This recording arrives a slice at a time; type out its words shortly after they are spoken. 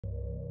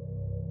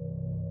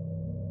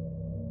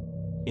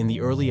In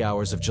the early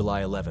hours of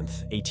July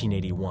 11th,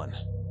 1881,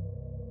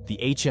 the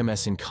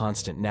HMS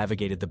Inconstant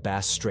navigated the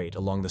Bass Strait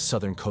along the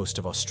southern coast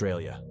of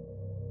Australia.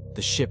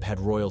 The ship had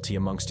royalty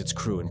amongst its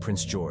crew and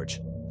Prince George,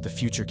 the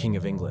future King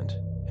of England,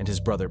 and his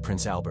brother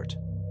Prince Albert.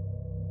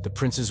 The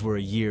princes were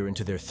a year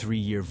into their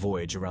 3-year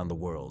voyage around the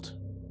world.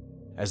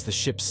 As the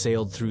ship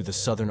sailed through the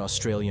southern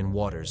Australian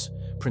waters,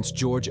 Prince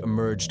George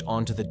emerged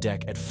onto the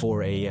deck at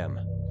 4 a.m.,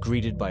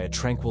 greeted by a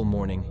tranquil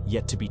morning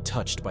yet to be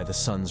touched by the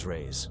sun's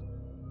rays.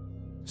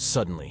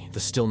 Suddenly, the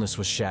stillness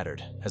was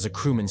shattered as a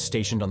crewman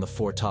stationed on the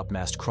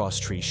foretopmast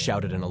crosstree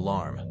shouted an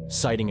alarm,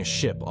 sighting a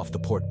ship off the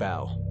port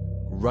bow.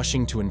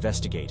 Rushing to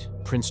investigate,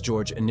 Prince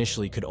George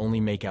initially could only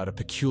make out a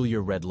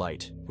peculiar red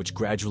light, which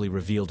gradually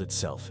revealed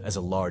itself as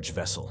a large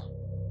vessel.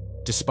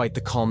 Despite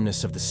the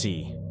calmness of the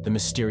sea, the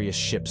mysterious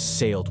ship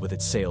sailed with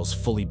its sails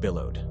fully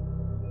billowed.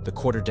 The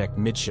quarterdeck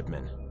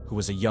midshipman, who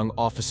was a young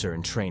officer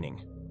in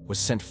training, was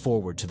sent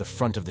forward to the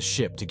front of the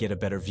ship to get a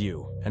better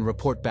view and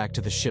report back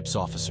to the ship's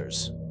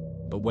officers.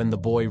 But when the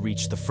boy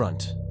reached the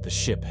front, the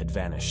ship had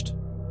vanished.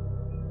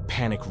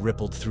 Panic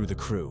rippled through the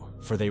crew,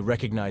 for they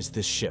recognized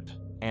this ship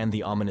and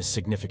the ominous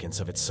significance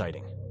of its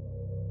sighting.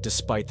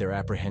 Despite their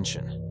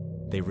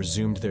apprehension, they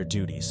resumed their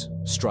duties,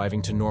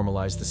 striving to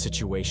normalize the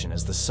situation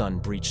as the sun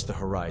breached the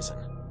horizon.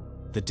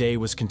 The day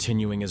was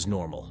continuing as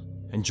normal,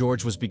 and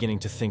George was beginning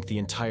to think the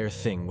entire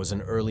thing was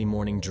an early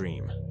morning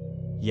dream.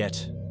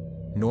 Yet,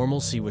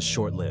 normalcy was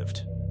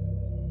short-lived.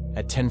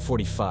 At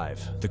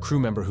 10:45, the crew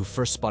member who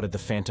first spotted the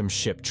phantom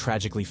ship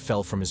tragically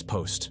fell from his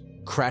post,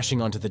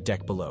 crashing onto the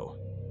deck below,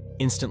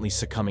 instantly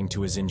succumbing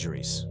to his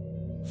injuries.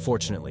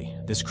 Fortunately,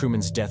 this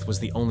crewman's death was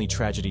the only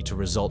tragedy to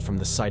result from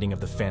the sighting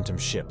of the phantom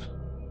ship,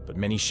 but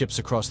many ships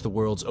across the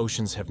world's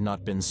oceans have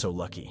not been so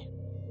lucky.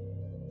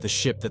 The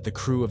ship that the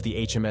crew of the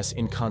HMS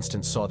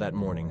Inconstant saw that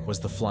morning was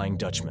the Flying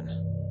Dutchman.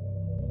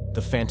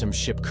 The phantom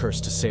ship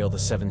cursed to sail the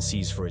 7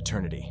 seas for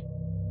eternity,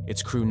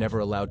 its crew never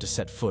allowed to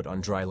set foot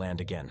on dry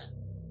land again.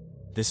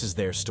 This is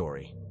their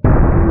story.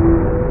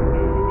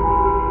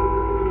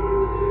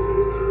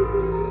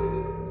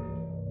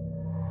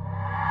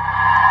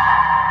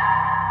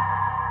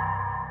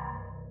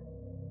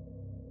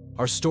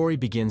 Our story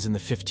begins in the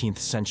 15th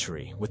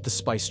century with the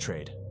spice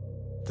trade.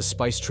 The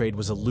spice trade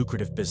was a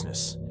lucrative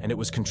business, and it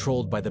was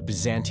controlled by the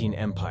Byzantine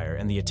Empire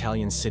and the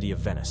Italian city of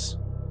Venice.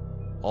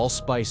 All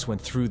spice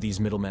went through these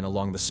middlemen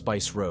along the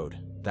Spice Road.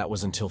 That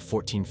was until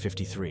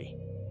 1453,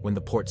 when the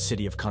port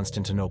city of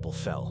Constantinople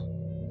fell.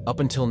 Up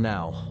until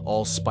now,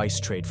 all spice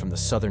trade from the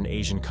southern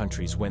Asian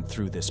countries went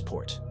through this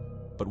port.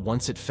 But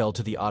once it fell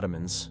to the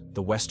Ottomans,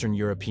 the Western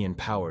European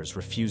powers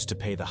refused to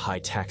pay the high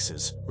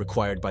taxes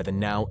required by the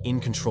now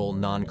in-control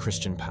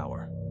non-Christian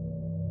power.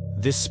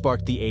 This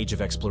sparked the age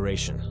of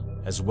exploration,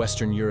 as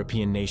Western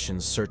European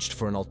nations searched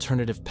for an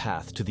alternative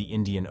path to the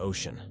Indian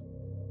Ocean.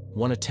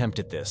 One attempt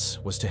at this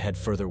was to head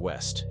further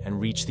west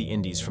and reach the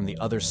Indies from the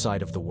other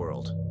side of the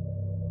world.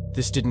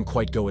 This didn't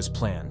quite go as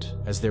planned,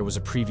 as there was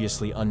a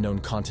previously unknown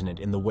continent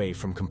in the way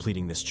from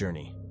completing this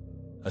journey.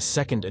 A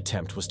second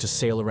attempt was to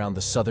sail around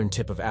the southern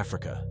tip of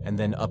Africa and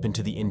then up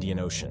into the Indian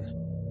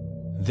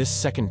Ocean. This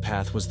second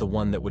path was the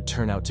one that would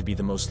turn out to be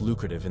the most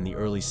lucrative in the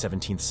early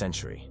 17th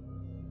century,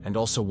 and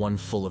also one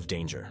full of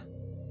danger.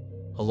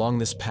 Along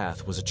this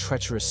path was a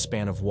treacherous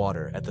span of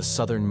water at the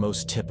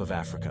southernmost tip of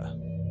Africa.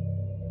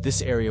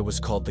 This area was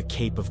called the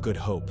Cape of Good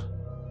Hope,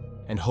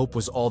 and hope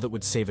was all that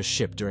would save a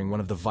ship during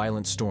one of the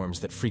violent storms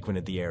that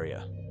frequented the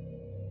area.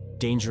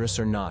 Dangerous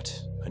or not,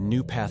 a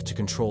new path to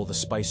control the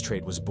spice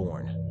trade was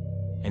born,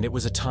 and it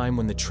was a time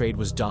when the trade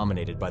was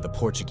dominated by the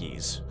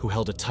Portuguese, who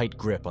held a tight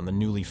grip on the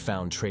newly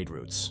found trade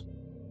routes.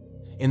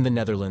 In the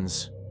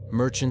Netherlands,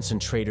 merchants and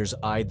traders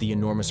eyed the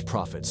enormous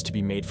profits to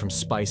be made from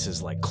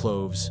spices like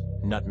cloves,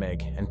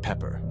 nutmeg, and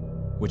pepper,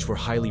 which were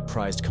highly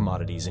prized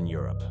commodities in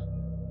Europe.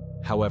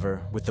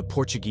 However, with the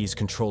Portuguese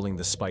controlling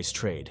the spice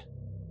trade,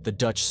 the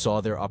Dutch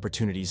saw their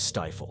opportunities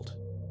stifled.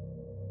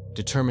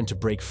 Determined to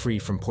break free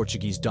from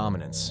Portuguese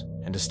dominance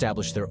and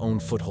establish their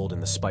own foothold in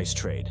the spice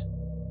trade,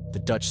 the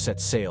Dutch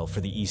set sail for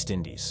the East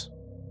Indies,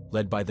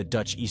 led by the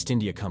Dutch East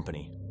India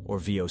Company, or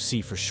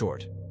VOC for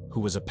short,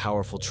 who was a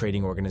powerful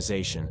trading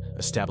organization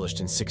established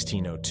in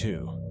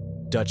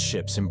 1602. Dutch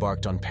ships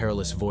embarked on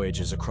perilous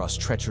voyages across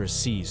treacherous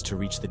seas to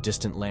reach the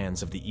distant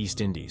lands of the East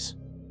Indies.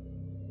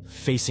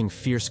 Facing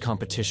fierce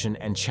competition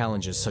and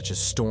challenges such as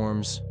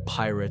storms,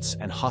 pirates,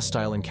 and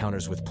hostile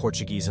encounters with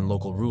Portuguese and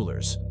local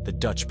rulers, the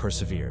Dutch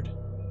persevered.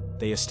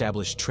 They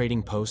established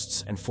trading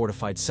posts and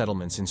fortified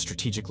settlements in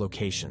strategic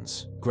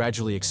locations,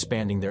 gradually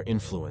expanding their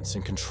influence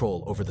and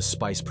control over the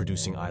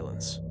spice-producing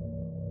islands.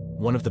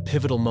 One of the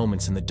pivotal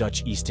moments in the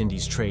Dutch East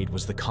Indies trade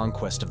was the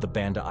conquest of the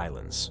Banda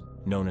Islands,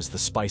 known as the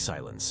Spice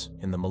Islands,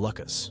 in the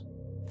Moluccas.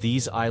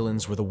 These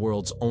islands were the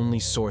world's only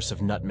source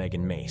of nutmeg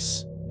and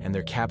mace, and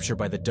their capture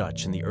by the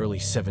Dutch in the early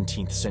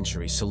 17th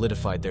century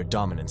solidified their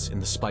dominance in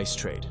the spice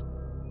trade.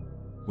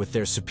 With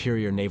their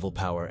superior naval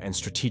power and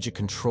strategic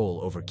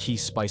control over key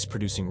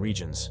spice-producing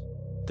regions,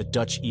 the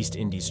Dutch East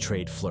Indies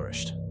trade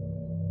flourished.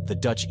 The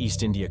Dutch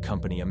East India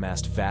Company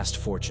amassed vast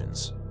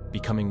fortunes,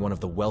 becoming one of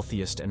the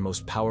wealthiest and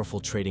most powerful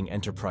trading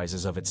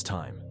enterprises of its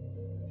time.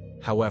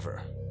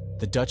 However,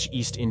 the Dutch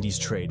East Indies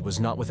trade was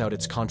not without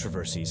its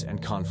controversies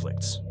and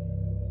conflicts.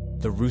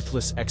 The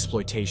ruthless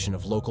exploitation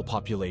of local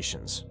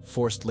populations,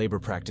 forced labor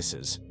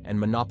practices, and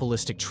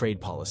monopolistic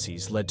trade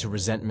policies led to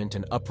resentment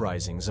and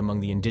uprisings among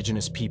the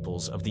indigenous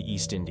peoples of the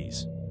East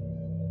Indies.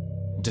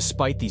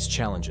 Despite these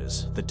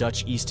challenges, the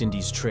Dutch East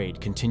Indies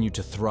trade continued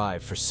to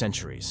thrive for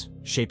centuries,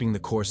 shaping the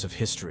course of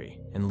history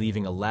and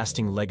leaving a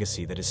lasting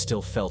legacy that is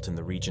still felt in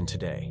the region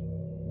today.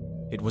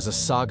 It was a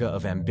saga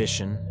of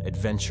ambition,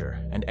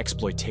 adventure, and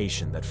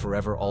exploitation that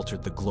forever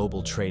altered the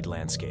global trade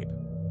landscape.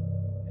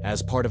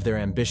 As part of their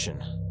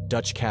ambition,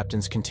 Dutch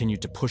captains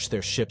continued to push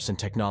their ships and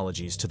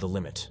technologies to the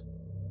limit,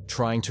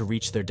 trying to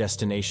reach their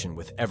destination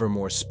with ever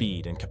more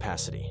speed and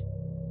capacity.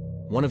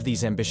 One of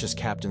these ambitious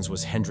captains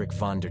was Hendrick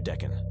van der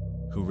Decken,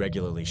 who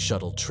regularly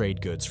shuttled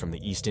trade goods from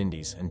the East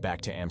Indies and back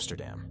to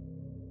Amsterdam.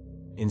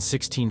 In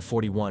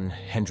 1641,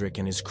 Hendrick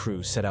and his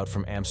crew set out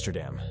from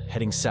Amsterdam,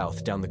 heading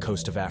south down the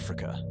coast of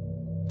Africa.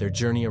 Their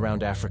journey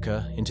around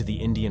Africa, into the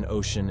Indian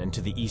Ocean and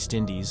to the East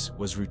Indies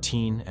was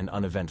routine and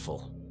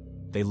uneventful.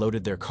 They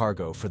loaded their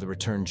cargo for the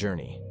return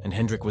journey, and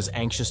Hendrick was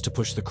anxious to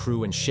push the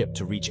crew and ship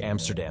to reach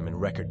Amsterdam in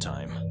record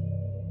time.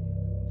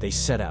 They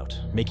set out,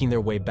 making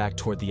their way back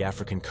toward the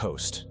African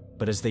coast,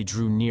 but as they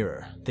drew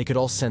nearer, they could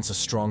all sense a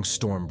strong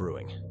storm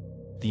brewing.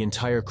 The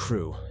entire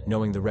crew,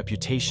 knowing the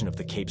reputation of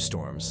the Cape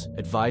storms,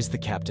 advised the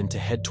captain to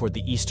head toward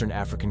the eastern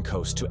African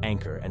coast to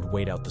anchor and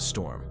wait out the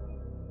storm.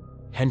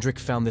 Hendrick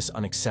found this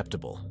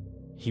unacceptable.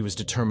 He was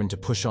determined to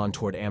push on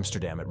toward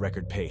Amsterdam at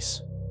record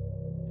pace.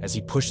 As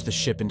he pushed the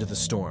ship into the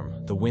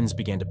storm, the winds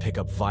began to pick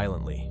up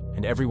violently,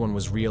 and everyone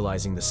was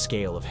realizing the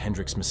scale of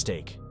Hendrick's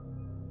mistake.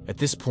 At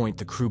this point,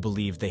 the crew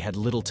believed they had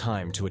little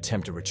time to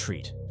attempt a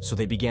retreat, so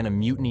they began a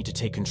mutiny to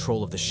take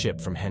control of the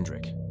ship from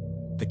Hendrick.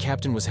 The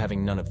captain was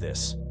having none of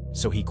this,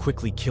 so he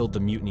quickly killed the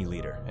mutiny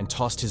leader and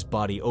tossed his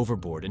body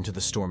overboard into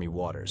the stormy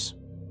waters.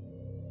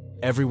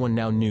 Everyone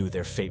now knew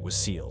their fate was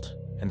sealed,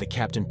 and the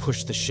captain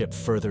pushed the ship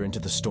further into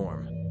the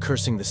storm,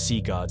 cursing the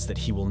sea gods that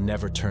he will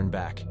never turn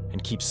back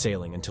and keep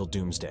sailing until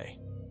doomsday.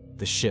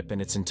 The ship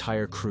and its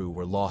entire crew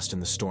were lost in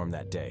the storm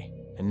that day,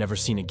 and never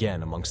seen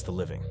again amongst the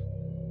living.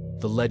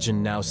 The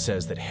legend now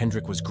says that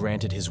Hendrick was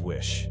granted his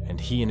wish, and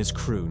he and his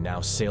crew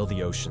now sail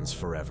the oceans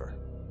forever.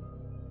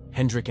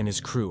 Hendrick and his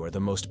crew are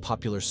the most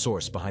popular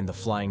source behind the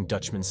Flying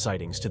Dutchman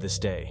sightings to this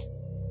day.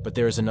 But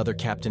there is another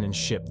captain and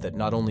ship that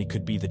not only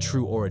could be the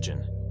true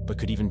origin, but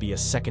could even be a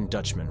second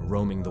Dutchman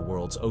roaming the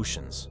world's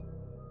oceans.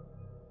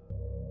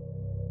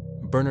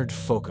 Bernard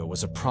Fokke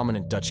was a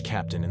prominent Dutch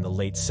captain in the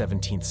late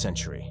 17th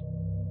century.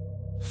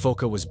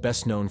 Fokke was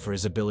best known for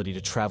his ability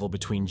to travel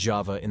between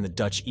Java in the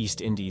Dutch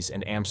East Indies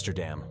and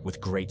Amsterdam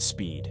with great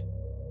speed.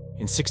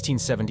 In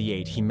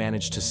 1678, he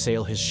managed to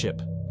sail his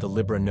ship, the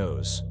Libra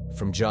Nose,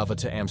 from Java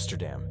to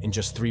Amsterdam in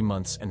just 3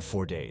 months and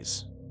 4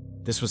 days.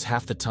 This was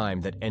half the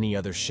time that any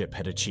other ship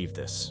had achieved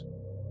this.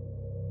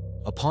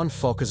 Upon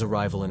Fokke's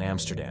arrival in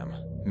Amsterdam,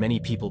 many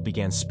people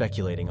began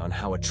speculating on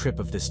how a trip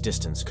of this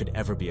distance could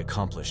ever be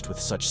accomplished with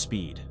such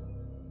speed.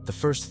 The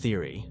first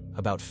theory,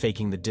 about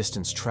faking the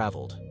distance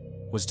traveled,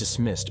 was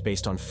dismissed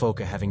based on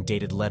Fokke having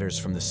dated letters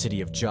from the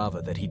city of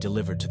Java that he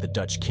delivered to the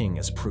Dutch king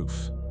as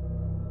proof.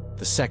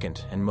 The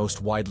second and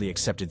most widely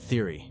accepted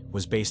theory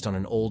was based on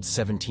an old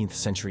 17th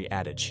century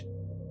adage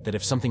that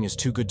if something is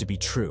too good to be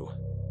true,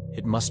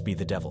 it must be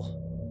the devil.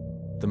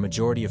 The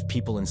majority of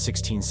people in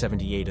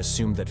 1678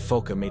 assumed that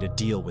Fokke made a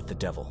deal with the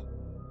devil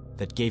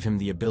that gave him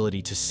the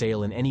ability to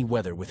sail in any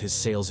weather with his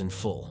sails in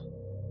full.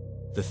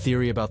 The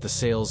theory about the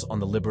sails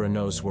on the Libra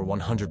Nose were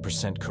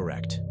 100%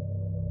 correct.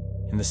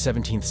 In the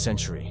 17th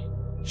century,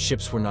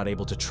 ships were not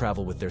able to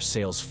travel with their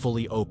sails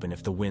fully open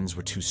if the winds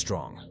were too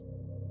strong.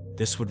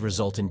 This would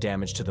result in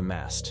damage to the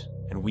mast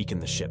and weaken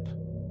the ship.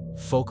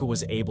 Fokke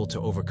was able to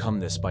overcome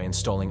this by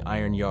installing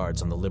iron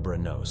yards on the Libra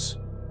Nose.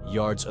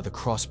 Yards are the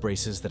cross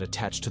braces that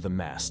attach to the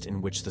mast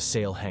in which the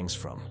sail hangs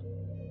from.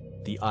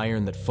 The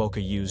iron that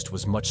Fokke used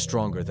was much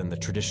stronger than the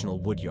traditional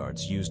wood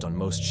yards used on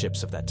most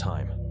ships of that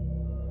time.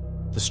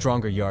 The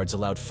stronger yards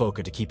allowed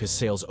Fokke to keep his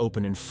sails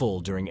open and full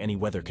during any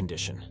weather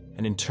condition,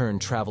 and in turn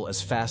travel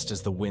as fast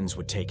as the winds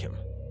would take him.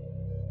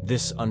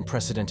 This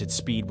unprecedented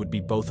speed would be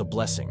both a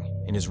blessing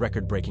in his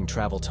record-breaking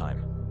travel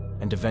time,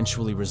 and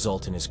eventually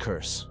result in his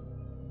curse.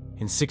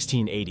 In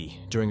 1680,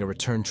 during a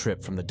return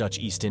trip from the Dutch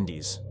East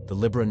Indies, the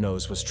Libra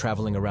Nose was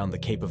traveling around the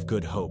Cape of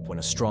Good Hope when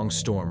a strong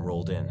storm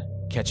rolled in,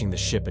 catching the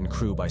ship and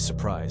crew by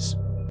surprise.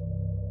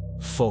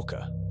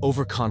 Fokke,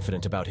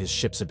 overconfident about his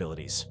ship's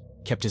abilities,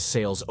 kept his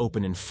sails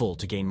open and full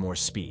to gain more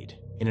speed,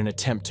 in an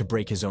attempt to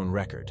break his own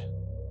record.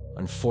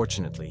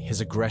 Unfortunately,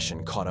 his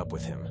aggression caught up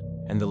with him,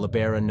 and the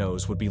Libra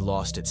Nose would be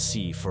lost at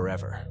sea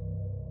forever.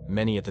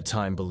 Many at the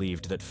time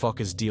believed that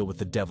Fokke's deal with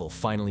the devil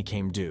finally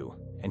came due,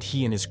 and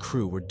he and his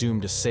crew were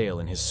doomed to sail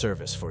in his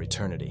service for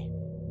eternity.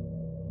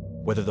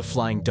 Whether the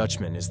Flying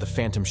Dutchman is the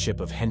phantom ship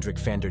of Hendrick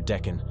van der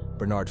Decken,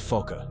 Bernard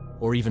Fokke,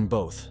 or even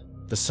both,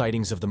 the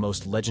sightings of the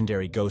most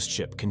legendary ghost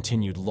ship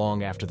continued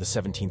long after the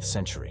 17th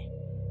century.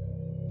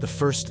 The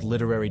first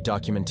literary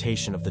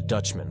documentation of the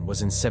Dutchman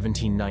was in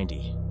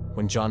 1790,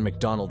 when John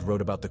Macdonald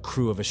wrote about the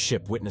crew of a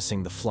ship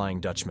witnessing the Flying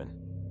Dutchman.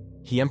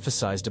 He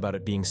emphasized about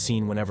it being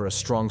seen whenever a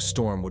strong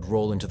storm would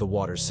roll into the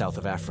waters south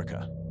of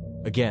Africa.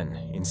 Again,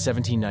 in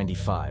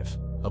 1795,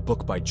 a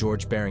book by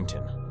George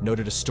Barrington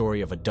noted a story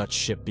of a Dutch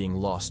ship being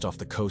lost off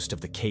the coast of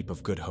the Cape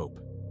of Good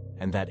Hope,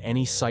 and that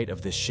any sight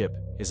of this ship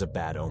is a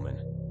bad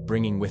omen,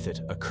 bringing with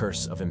it a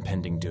curse of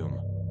impending doom.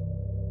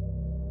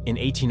 In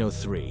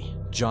 1803,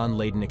 John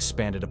Leyden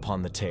expanded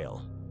upon the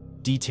tale,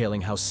 detailing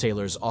how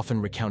sailors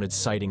often recounted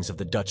sightings of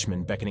the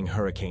Dutchman beckoning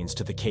hurricanes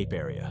to the Cape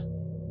area.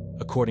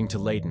 According to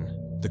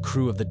Leyden, the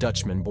crew of the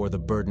Dutchman bore the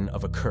burden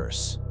of a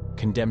curse,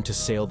 condemned to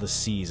sail the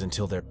seas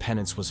until their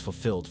penance was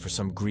fulfilled for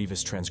some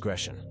grievous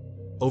transgression.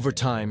 Over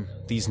time,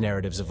 these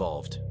narratives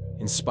evolved,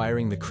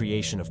 inspiring the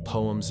creation of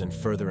poems and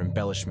further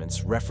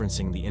embellishments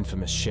referencing the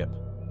infamous ship.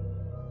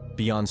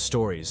 Beyond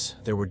stories,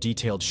 there were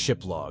detailed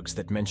ship logs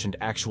that mentioned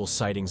actual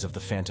sightings of the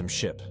phantom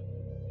ship,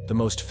 the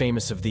most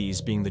famous of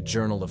these being the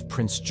Journal of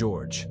Prince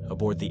George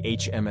aboard the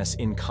HMS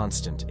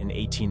Inconstant in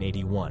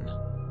 1881.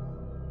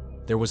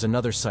 There was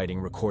another sighting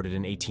recorded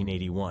in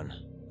 1881,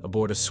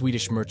 aboard a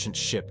Swedish merchant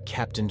ship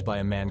captained by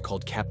a man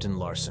called Captain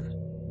Larsen.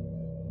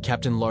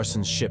 Captain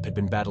Larsen's ship had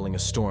been battling a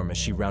storm as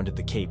she rounded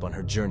the Cape on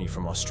her journey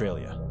from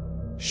Australia.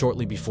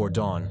 Shortly before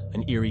dawn,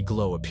 an eerie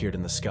glow appeared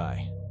in the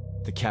sky.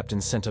 The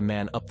captain sent a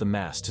man up the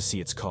mast to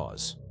see its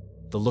cause.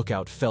 The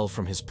lookout fell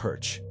from his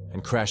perch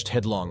and crashed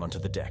headlong onto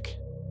the deck.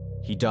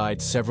 He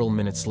died several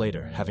minutes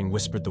later, having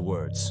whispered the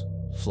words,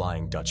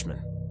 "Flying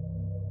Dutchman."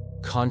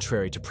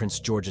 Contrary to Prince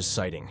George's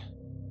sighting,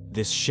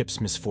 this ship's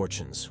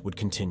misfortunes would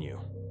continue.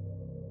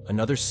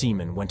 Another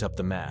seaman went up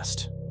the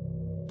mast.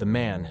 The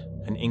man,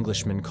 an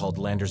Englishman called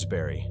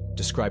Landersbury,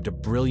 described a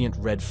brilliant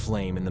red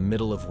flame in the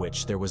middle of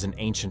which there was an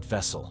ancient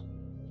vessel.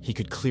 He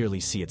could clearly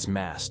see its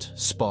mast,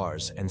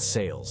 spars, and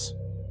sails.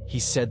 He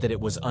said that it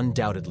was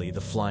undoubtedly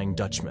the Flying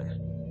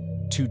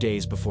Dutchman. 2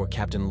 days before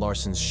Captain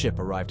Larsen's ship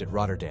arrived at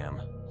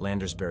Rotterdam,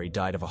 Landersbury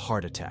died of a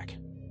heart attack.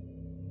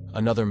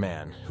 Another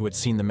man, who had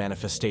seen the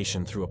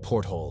manifestation through a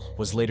porthole,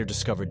 was later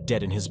discovered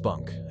dead in his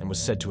bunk and was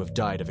said to have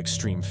died of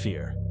extreme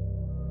fear.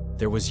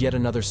 There was yet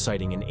another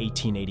sighting in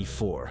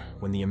 1884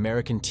 when the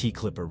American tea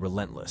clipper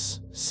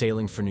Relentless,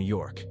 sailing for New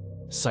York,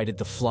 sighted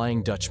the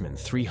Flying Dutchman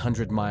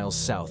 300 miles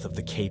south of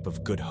the Cape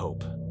of Good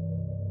Hope.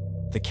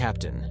 The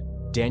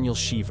captain, Daniel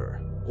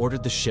Cheever,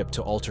 ordered the ship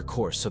to alter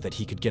course so that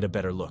he could get a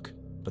better look,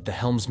 but the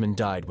helmsman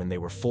died when they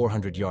were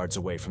 400 yards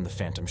away from the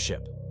phantom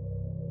ship.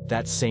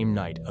 That same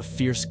night, a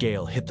fierce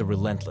gale hit the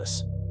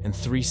Relentless, and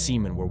 3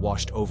 seamen were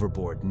washed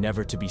overboard,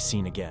 never to be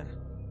seen again.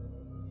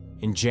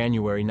 In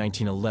January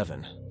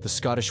 1911, the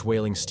Scottish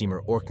whaling steamer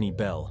Orkney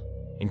Bell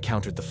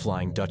encountered the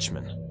Flying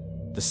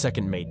Dutchman. The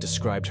second mate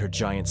described her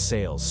giant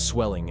sails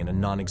swelling in a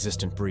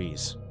non-existent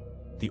breeze.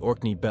 The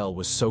Orkney Bell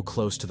was so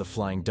close to the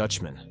Flying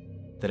Dutchman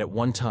that at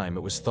one time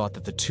it was thought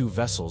that the two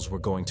vessels were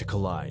going to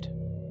collide.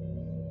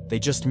 They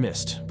just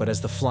missed, but as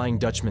the Flying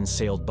Dutchman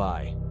sailed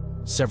by,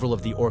 several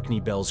of the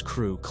Orkney Bell's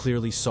crew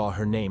clearly saw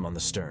her name on the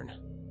stern.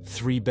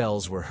 3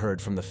 bells were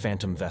heard from the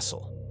phantom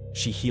vessel.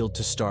 She heeled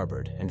to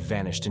starboard and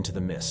vanished into the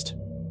mist.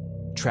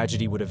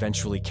 Tragedy would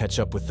eventually catch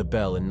up with the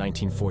Bell in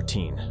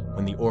 1914,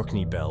 when the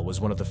Orkney Bell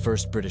was one of the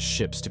first British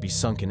ships to be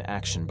sunk in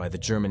action by the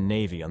German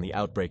Navy on the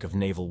outbreak of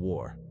naval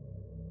war.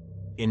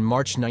 In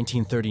March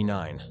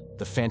 1939,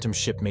 the phantom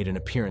ship made an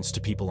appearance to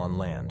people on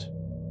land.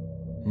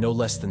 No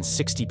less than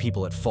 60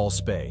 people at False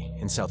Bay,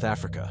 in South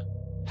Africa,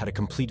 had a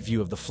complete view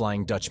of the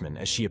Flying Dutchman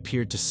as she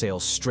appeared to sail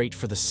straight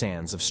for the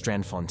sands of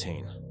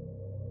Strandfontein.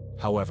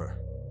 However,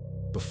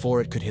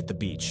 before it could hit the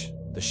beach,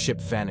 the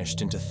ship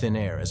vanished into thin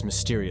air as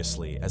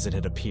mysteriously as it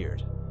had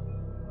appeared.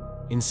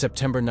 In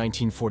September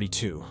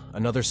 1942,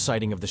 another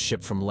sighting of the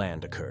ship from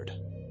land occurred.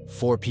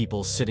 4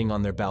 people sitting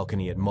on their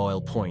balcony at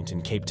Moyle Point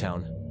in Cape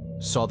Town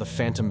saw the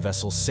phantom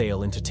vessel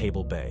sail into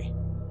Table Bay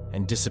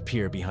and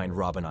disappear behind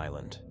Robben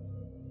Island.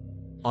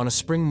 On a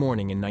spring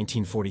morning in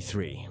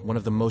 1943, one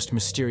of the most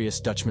mysterious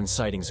Dutchman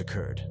sightings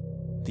occurred.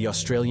 The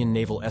Australian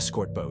naval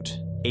escort boat,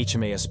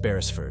 HMS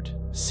Beresford,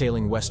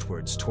 sailing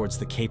westwards towards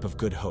the Cape of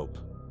Good Hope,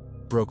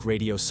 broke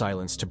radio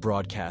silence to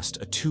broadcast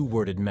a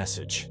 2-worded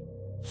message,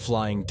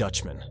 "Flying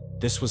Dutchman."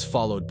 This was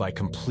followed by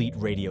complete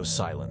radio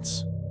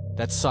silence.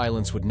 That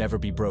silence would never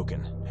be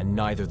broken, and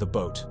neither the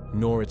boat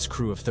nor its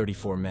crew of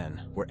 34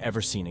 men were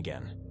ever seen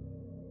again.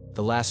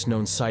 The last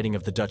known sighting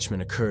of the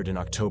Dutchman occurred in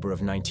October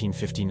of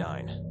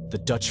 1959. The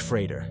Dutch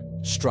freighter,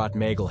 Straat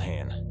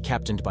Magelhaan,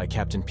 captained by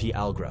Captain P.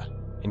 Algra,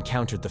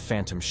 encountered the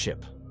phantom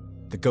ship.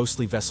 The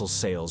ghostly vessel's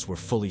sails were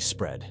fully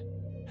spread,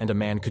 and a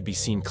man could be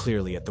seen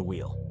clearly at the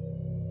wheel.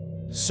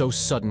 So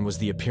sudden was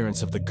the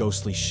appearance of the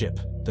ghostly ship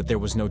that there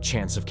was no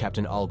chance of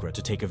Captain Algra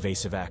to take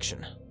evasive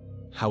action.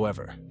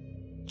 However,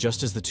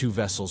 just as the 2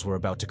 vessels were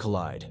about to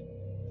collide,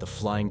 the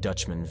Flying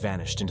Dutchman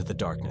vanished into the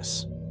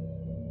darkness.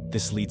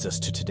 This leads us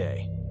to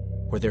today,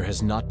 where there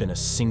has not been a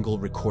single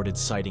recorded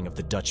sighting of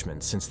the Dutchman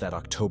since that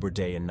October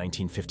day in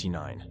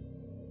 1959.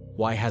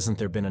 Why hasn't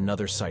there been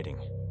another sighting?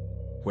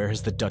 Where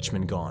has the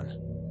Dutchman gone?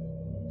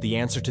 The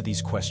answer to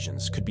these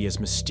questions could be as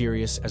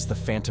mysterious as the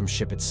Phantom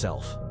ship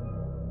itself.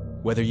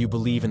 Whether you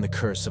believe in the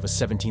curse of a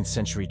 17th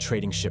century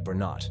trading ship or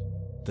not,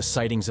 the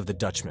sightings of the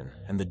Dutchman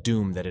and the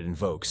doom that it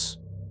invokes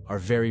are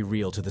very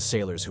real to the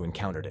sailors who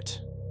encountered it.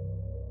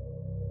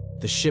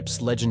 The ship's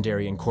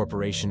legendary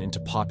incorporation into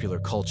popular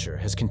culture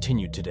has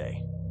continued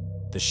today.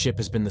 The ship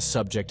has been the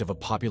subject of a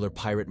popular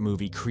pirate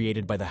movie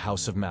created by the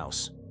House of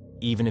Mouse.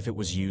 Even if it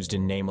was used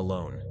in name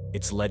alone,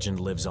 its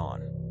legend lives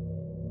on.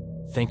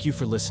 Thank you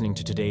for listening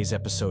to today's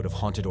episode of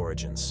Haunted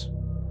Origins.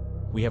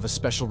 We have a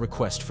special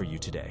request for you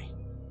today.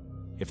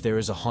 If there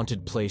is a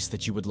haunted place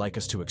that you would like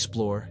us to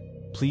explore,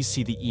 please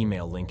see the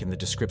email link in the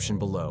description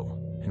below,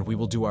 and we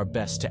will do our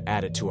best to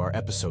add it to our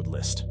episode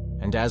list.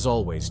 And as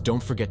always,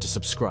 don't forget to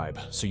subscribe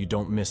so you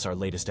don't miss our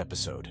latest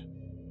episode.